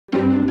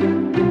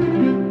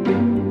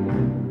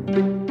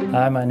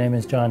Hi, my name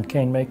is John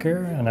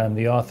Canemaker, and I'm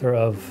the author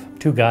of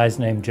Two Guys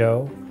Named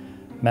Joe,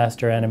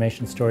 master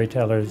animation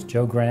storytellers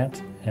Joe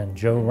Grant and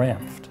Joe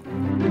Ranft.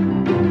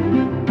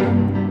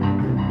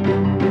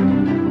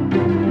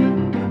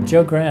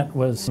 Joe Grant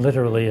was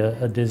literally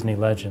a Disney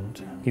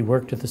legend. He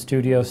worked at the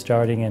studio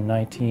starting in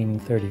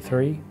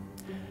 1933,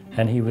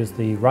 and he was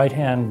the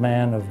right-hand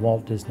man of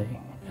Walt Disney.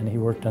 And he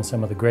worked on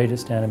some of the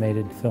greatest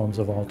animated films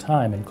of all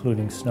time,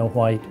 including Snow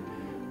White,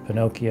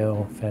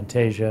 Pinocchio,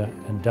 Fantasia,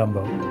 and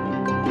Dumbo.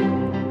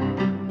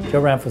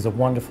 Joe Ranft was a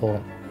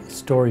wonderful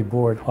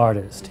storyboard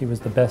artist. He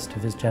was the best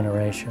of his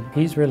generation.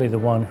 He's really the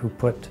one who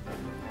put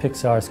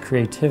Pixar's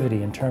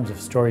creativity in terms of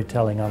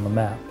storytelling on the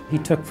map. He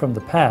took from the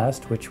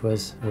past, which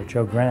was where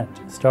Joe Grant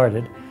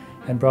started,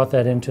 and brought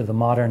that into the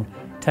modern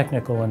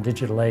technical and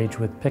digital age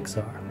with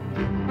Pixar.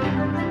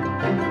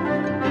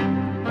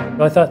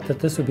 I thought that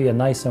this would be a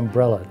nice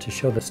umbrella to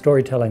show the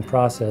storytelling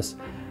process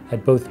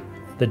at both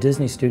the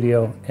Disney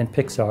studio and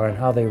Pixar, and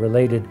how they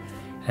related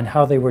and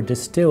how they were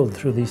distilled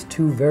through these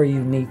two very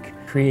unique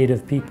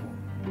creative people.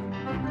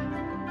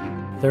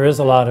 There is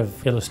a lot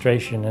of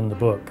illustration in the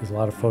book. There's a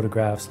lot of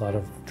photographs, a lot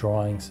of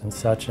drawings and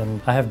such,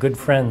 and I have good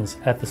friends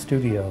at the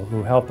studio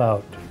who help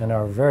out and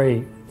are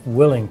very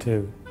willing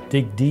to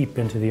dig deep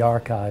into the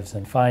archives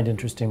and find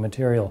interesting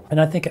material. And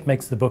I think it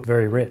makes the book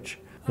very rich.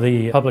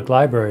 The public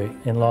library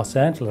in Los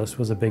Angeles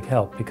was a big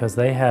help because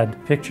they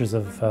had pictures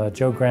of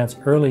Joe Grant's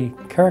early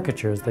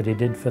caricatures that he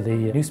did for the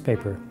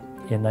newspaper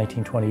in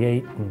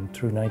 1928 and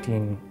through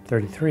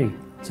 1933.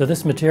 So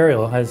this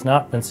material has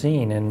not been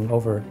seen in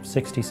over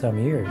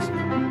 60-some years.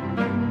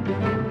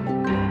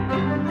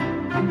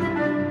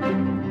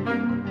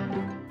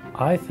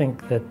 I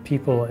think that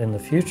people in the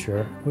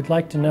future would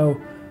like to know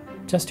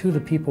just who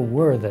the people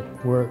were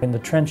that were in the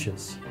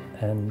trenches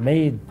and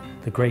made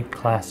the great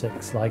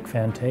classics like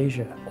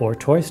Fantasia or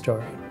Toy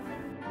Story.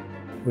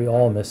 We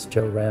all miss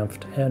Joe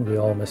Ranft and we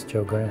all miss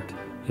Joe Grant.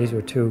 These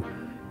were two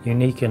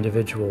unique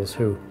individuals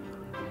who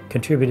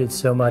contributed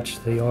so much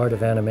to the art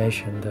of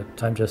animation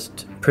that I'm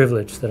just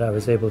privileged that I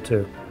was able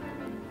to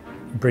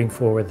bring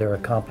forward their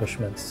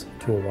accomplishments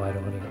to a wide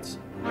audience.